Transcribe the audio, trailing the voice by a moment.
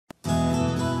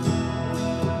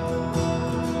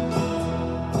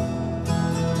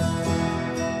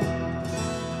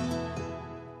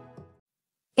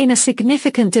in a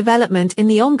significant development in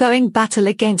the ongoing battle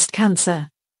against cancer.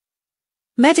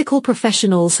 Medical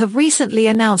professionals have recently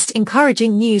announced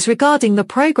encouraging news regarding the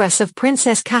progress of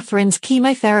Princess Catherine's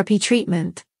chemotherapy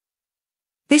treatment.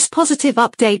 This positive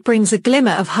update brings a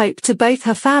glimmer of hope to both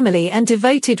her family and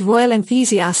devoted royal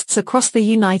enthusiasts across the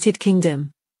United Kingdom.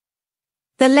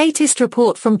 The latest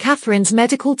report from Catherine's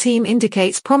medical team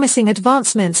indicates promising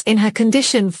advancements in her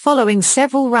condition following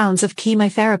several rounds of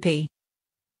chemotherapy.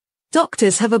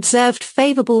 Doctors have observed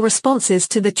favorable responses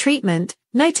to the treatment,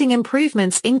 noting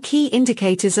improvements in key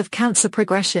indicators of cancer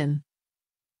progression.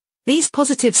 These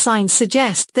positive signs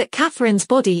suggest that Catherine's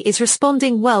body is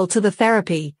responding well to the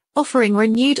therapy, offering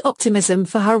renewed optimism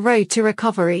for her road to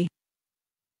recovery.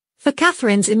 For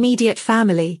Catherine's immediate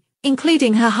family,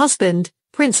 including her husband,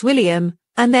 Prince William,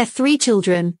 and their 3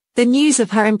 children, the news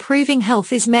of her improving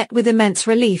health is met with immense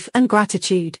relief and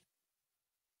gratitude.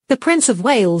 The Prince of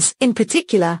Wales, in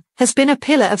particular, has been a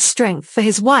pillar of strength for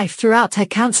his wife throughout her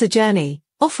cancer journey,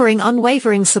 offering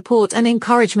unwavering support and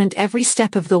encouragement every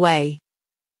step of the way.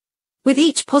 With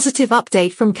each positive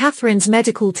update from Catherine's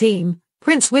medical team,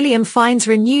 Prince William finds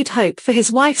renewed hope for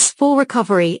his wife's full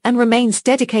recovery and remains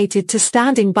dedicated to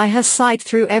standing by her side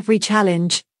through every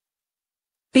challenge.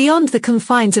 Beyond the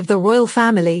confines of the royal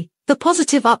family, the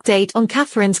positive update on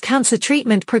Catherine's cancer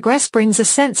treatment progress brings a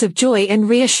sense of joy and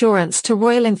reassurance to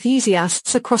royal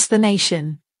enthusiasts across the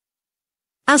nation.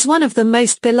 As one of the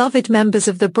most beloved members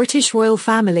of the British royal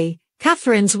family,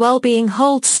 Catherine's well-being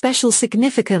holds special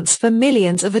significance for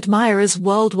millions of admirers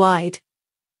worldwide.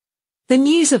 The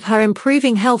news of her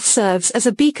improving health serves as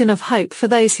a beacon of hope for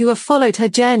those who have followed her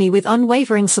journey with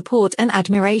unwavering support and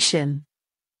admiration.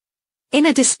 In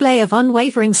a display of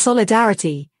unwavering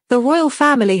solidarity, the royal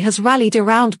family has rallied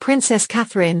around Princess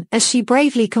Catherine as she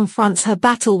bravely confronts her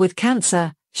battle with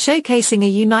cancer, showcasing a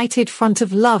united front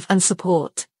of love and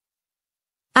support.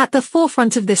 At the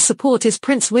forefront of this support is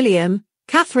Prince William,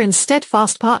 Catherine's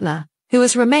steadfast partner, who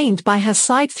has remained by her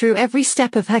side through every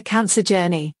step of her cancer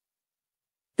journey.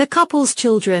 The couple's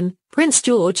children, Prince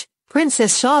George,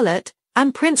 Princess Charlotte,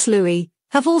 and Prince Louis,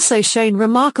 have also shown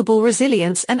remarkable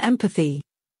resilience and empathy,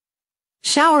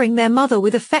 showering their mother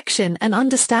with affection and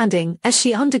understanding as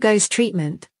she undergoes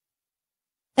treatment.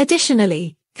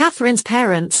 Additionally, Catherine's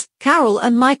parents, Carol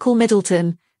and Michael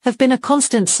Middleton, have been a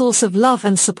constant source of love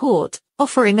and support,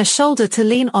 offering a shoulder to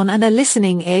lean on and a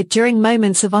listening ear during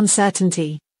moments of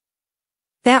uncertainty.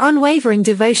 Their unwavering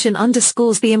devotion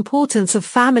underscores the importance of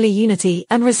family unity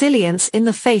and resilience in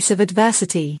the face of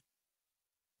adversity.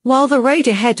 While the road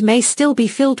ahead may still be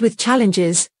filled with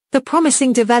challenges, the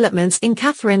promising developments in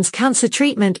Catherine's cancer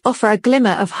treatment offer a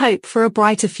glimmer of hope for a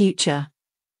brighter future.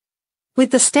 With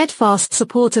the steadfast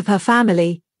support of her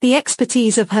family, the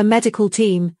expertise of her medical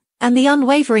team, and the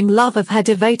unwavering love of her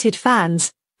devoted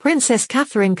fans, Princess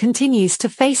Catherine continues to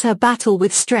face her battle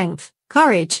with strength,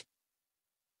 courage,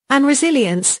 and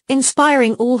resilience,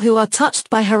 inspiring all who are touched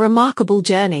by her remarkable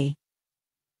journey.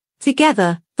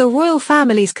 Together, the royal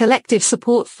family's collective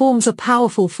support forms a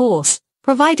powerful force,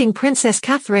 providing Princess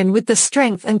Catherine with the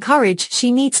strength and courage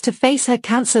she needs to face her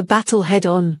cancer battle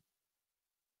head-on.